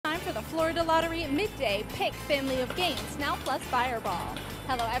to the Florida Lottery Midday Pick family of games, now plus Fireball.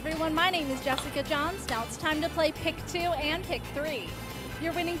 Hello everyone, my name is Jessica Johns. Now it's time to play Pick 2 and Pick 3.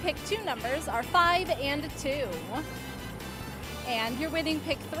 Your winning Pick 2 numbers are 5 and 2. And your winning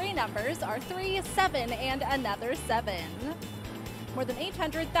Pick 3 numbers are 3, 7, and another 7. More than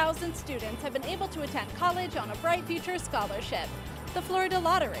 800,000 students have been able to attend college on a Bright Future Scholarship. The Florida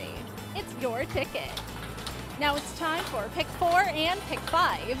Lottery. It's your ticket. Now it's time for Pick 4 and Pick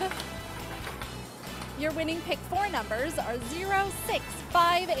 5. Your winning Pick 4 numbers are 0, 6,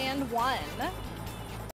 5, and 1.